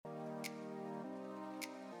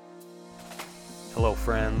Hello,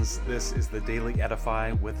 friends. This is the Daily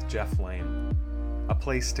Edify with Jeff Lane, a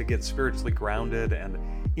place to get spiritually grounded and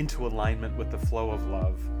into alignment with the flow of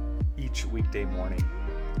love each weekday morning.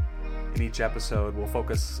 In each episode, we'll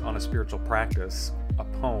focus on a spiritual practice, a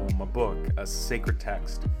poem, a book, a sacred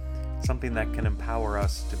text, something that can empower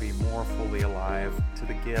us to be more fully alive to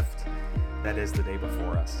the gift that is the day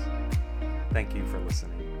before us. Thank you for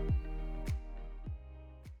listening.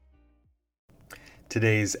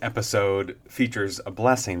 Today's episode features a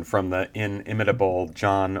blessing from the inimitable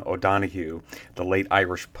John O'Donohue, the late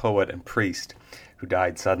Irish poet and priest who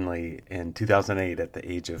died suddenly in 2008 at the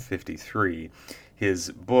age of 53. His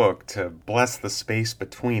book, To Bless the Space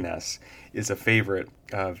Between Us, is a favorite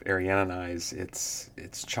of Arianne and I's.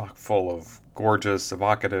 It's chock full of gorgeous,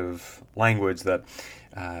 evocative language that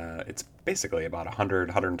it's basically about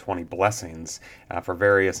 120 blessings for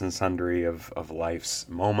various and sundry of life's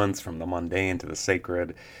moments, from the mundane to the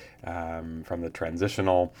sacred, from the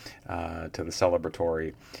transitional to the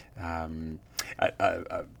celebratory.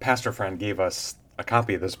 A pastor friend gave us a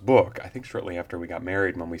copy of this book, I think shortly after we got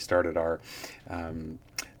married, when we started our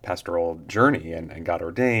pastoral journey and got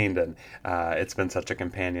ordained, and it's been such a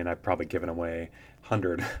companion. I've probably given away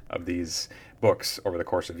 100 of these books over the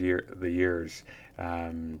course of the years.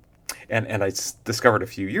 And I discovered a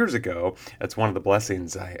few years ago, that's one of the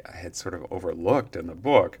blessings I had sort of overlooked in the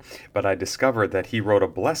book, but I discovered that he wrote a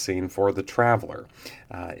blessing for the traveler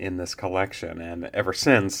in this collection. And ever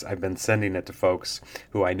since, I've been sending it to folks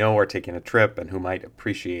who I know are taking a trip and who might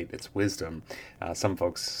appreciate its wisdom. Some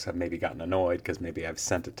folks have maybe gotten annoyed because maybe I've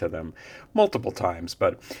sent it to them multiple times.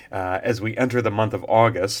 But as we enter the month of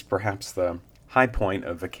August, perhaps the high point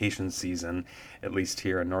of vacation season, at least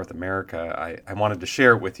here in North America, I wanted to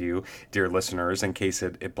share it with you, dear listeners, in case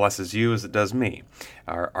it blesses you as it does me.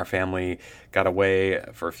 Our family got away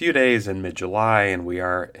for a few days in mid-July, and we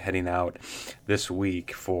are heading out this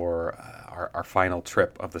week for our final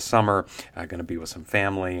trip of the summer. Going to be with some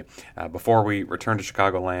family before we return to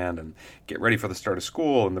Chicagoland and get ready for the start of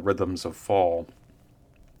school and the rhythms of fall.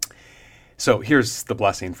 So here's the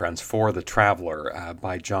blessing, friends, for the traveler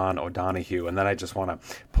by John O'Donohue. And then I just want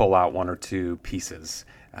to pull out one or two pieces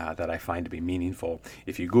that I find to be meaningful.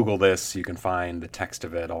 If you Google this, you can find the text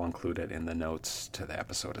of it. I'll include it in the notes to the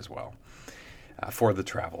episode as well. For the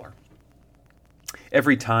traveler.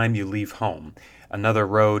 Every time you leave home, another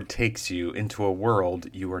road takes you into a world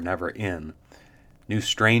you were never in. New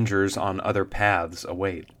strangers on other paths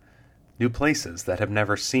await. New places that have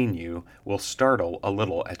never seen you will startle a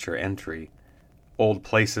little at your entry. Old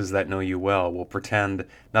places that know you well will pretend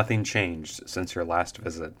nothing changed since your last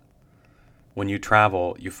visit. When you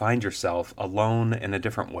travel, you find yourself alone in a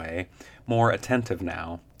different way, more attentive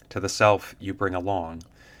now to the self you bring along,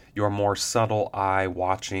 your more subtle eye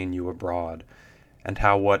watching you abroad, and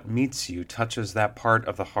how what meets you touches that part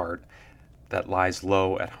of the heart that lies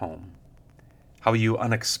low at home. How you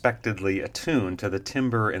unexpectedly attune to the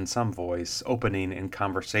timbre in some voice, opening in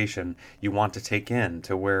conversation you want to take in,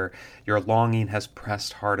 to where your longing has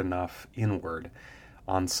pressed hard enough inward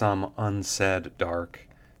on some unsaid dark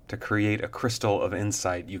to create a crystal of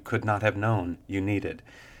insight you could not have known you needed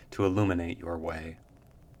to illuminate your way.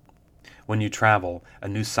 When you travel, a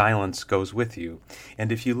new silence goes with you,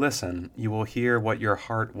 and if you listen, you will hear what your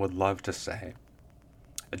heart would love to say.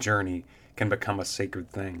 A journey can become a sacred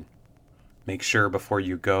thing. Make sure before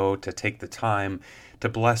you go to take the time to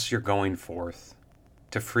bless your going forth,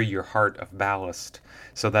 to free your heart of ballast,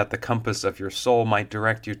 so that the compass of your soul might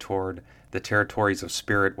direct you toward the territories of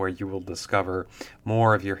spirit where you will discover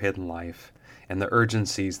more of your hidden life and the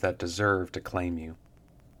urgencies that deserve to claim you.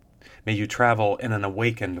 May you travel in an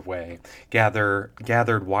awakened way,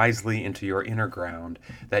 gathered wisely into your inner ground,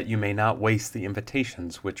 that you may not waste the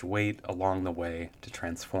invitations which wait along the way to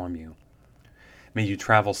transform you. May you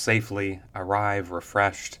travel safely, arrive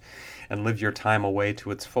refreshed, and live your time away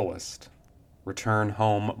to its fullest. Return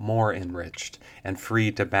home more enriched and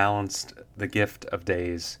free to balance the gift of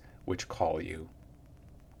days which call you.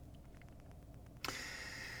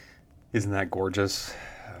 Isn't that gorgeous?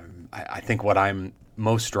 I think what I'm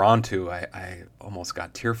most drawn to, I almost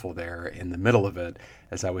got tearful there in the middle of it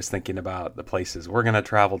as I was thinking about the places we're going to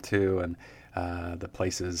travel to and the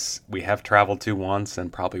places we have traveled to once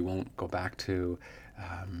and probably won't go back to.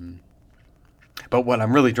 But what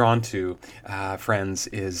I'm really drawn to, friends,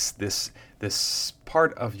 is this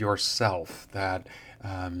part of yourself that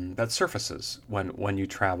surfaces when you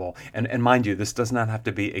travel. And mind you, this does not have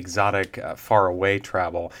to be exotic, far away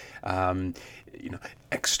travel.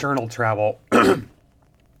 External travel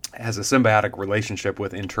has a symbiotic relationship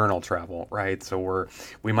with internal travel, right? So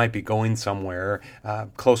we might be going somewhere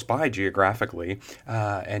close by geographically,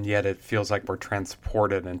 and yet it feels like we're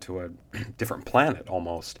transported into a different planet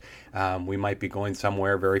almost. We might be going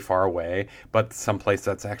somewhere very far away, but someplace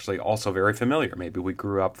that's actually also very familiar. Maybe we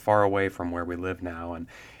grew up far away from where we live now,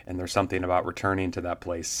 and there's something about returning to that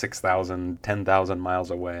place 6,000, 10,000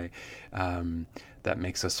 miles away that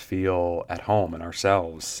makes us feel at home in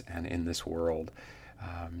ourselves and in this world.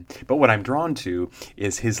 But what I'm drawn to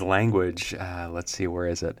is his language. Let's see, where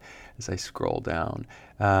is it? As I scroll down,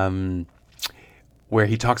 where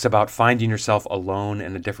he talks about finding yourself alone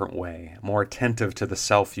in a different way, more attentive to the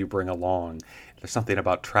self you bring along. There's something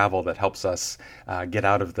about travel that helps us get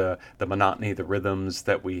out of the monotony, the rhythms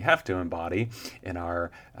that we have to embody in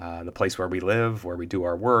the place where we live, where we do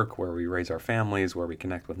our work, where we raise our families, where we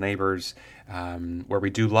connect with neighbors, where we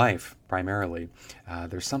do life primarily.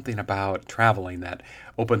 There's something about traveling that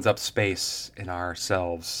opens up space in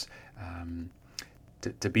ourselves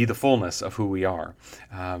to be the fullness of who we are.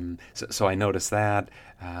 So I notice that.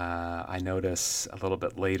 I notice a little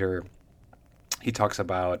bit later he talks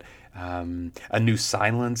about a new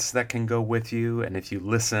silence that can go with you, and if you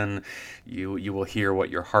listen, you will hear what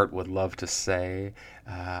your heart would love to say.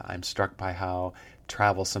 I'm struck by how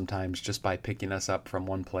travel sometimes, just by picking us up from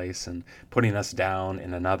one place and putting us down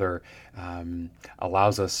in another,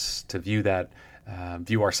 allows us to view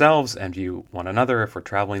ourselves and view one another if we're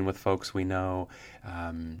traveling with folks we know,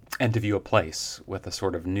 and to view a place with a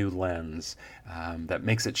sort of new lens that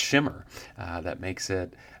makes it shimmer, that makes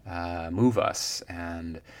it move us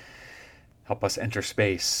and help us enter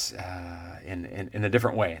space in a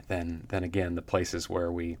different way than again the places where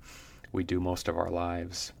we do most of our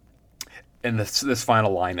lives. And this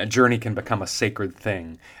final line, a journey can become a sacred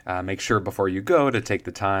thing. Make sure before you go to take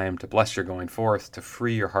the time to bless your going forth, to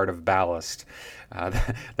free your heart of ballast.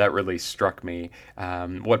 That really struck me.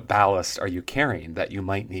 What ballast are you carrying that you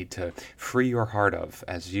might need to free your heart of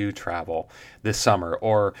as you travel this summer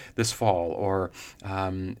or this fall, or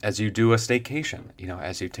as you do a staycation,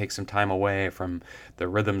 as you take some time away from the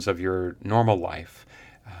rhythms of your normal life,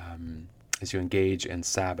 as you engage in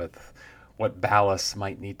Sabbath? What ballast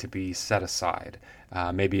might need to be set aside?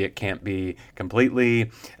 Maybe it can't be completely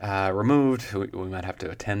removed. We might have to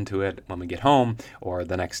attend to it when we get home, or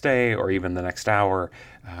the next day, or even the next hour.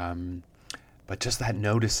 But just that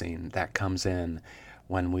noticing that comes in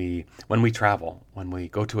when we travel, when we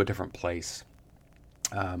go to a different place.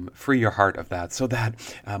 Free your heart of that, so that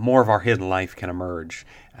more of our hidden life can emerge,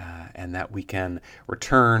 and that we can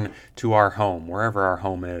return to our home, wherever our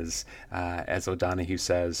home is, as O'Donohue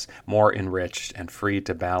says, more enriched and free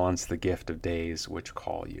to balance the gift of days which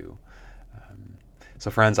call you.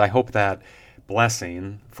 So friends, I hope that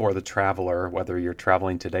blessing for the traveler, whether you're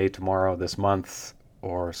traveling today, tomorrow, this month,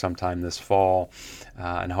 or sometime this fall,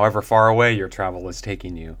 and however far away your travel is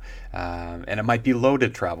taking you. And it might be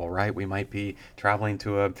loaded travel, right? We might be traveling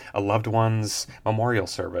to a loved one's memorial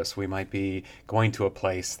service. We might be going to a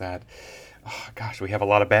place that, we have a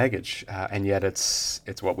lot of baggage, and yet it's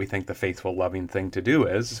what we think the faithful, loving thing to do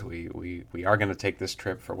is. We are going to take this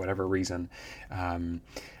trip for whatever reason,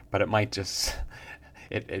 but it might just,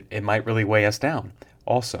 it might really weigh us down.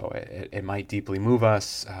 Also, it might deeply move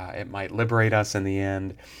us, it might liberate us in the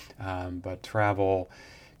end, but travel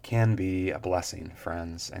can be a blessing,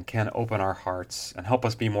 friends, and can open our hearts and help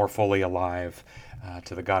us be more fully alive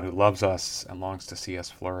to the God who loves us and longs to see us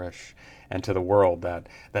flourish, and to the world that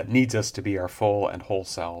needs us to be our full and whole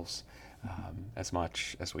selves as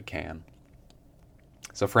much as we can.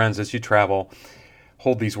 So friends, as you travel,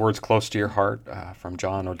 hold these words close to your heart from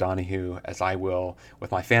John O'Donohue, as I will with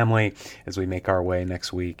my family as we make our way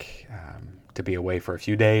next week to be away for a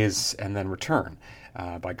few days and then return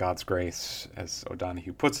by God's grace, as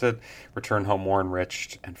O'Donohue puts it, return home more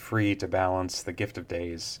enriched and free to balance the gift of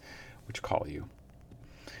days which call you.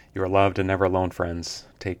 You are loved and never alone, friends.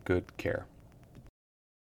 Take good care.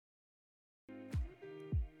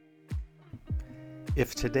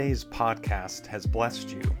 If today's podcast has blessed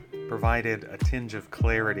you, provided a tinge of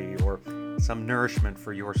clarity or some nourishment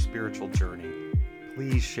for your spiritual journey,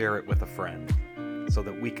 please share it with a friend so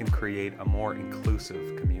that we can create a more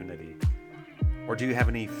inclusive community. Or do you have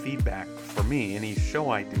any feedback for me, any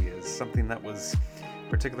show ideas, something that was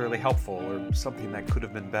particularly helpful or something that could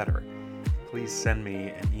have been better? Please send me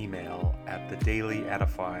an email at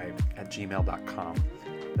thedailyedify@gmail.com.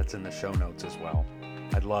 That's in the show notes as well.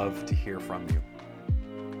 I'd love to hear from you.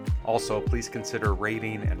 Also, please consider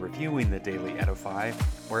rating and reviewing The Daily Edify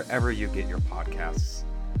wherever you get your podcasts.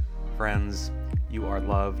 Friends, you are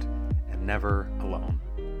loved and never alone.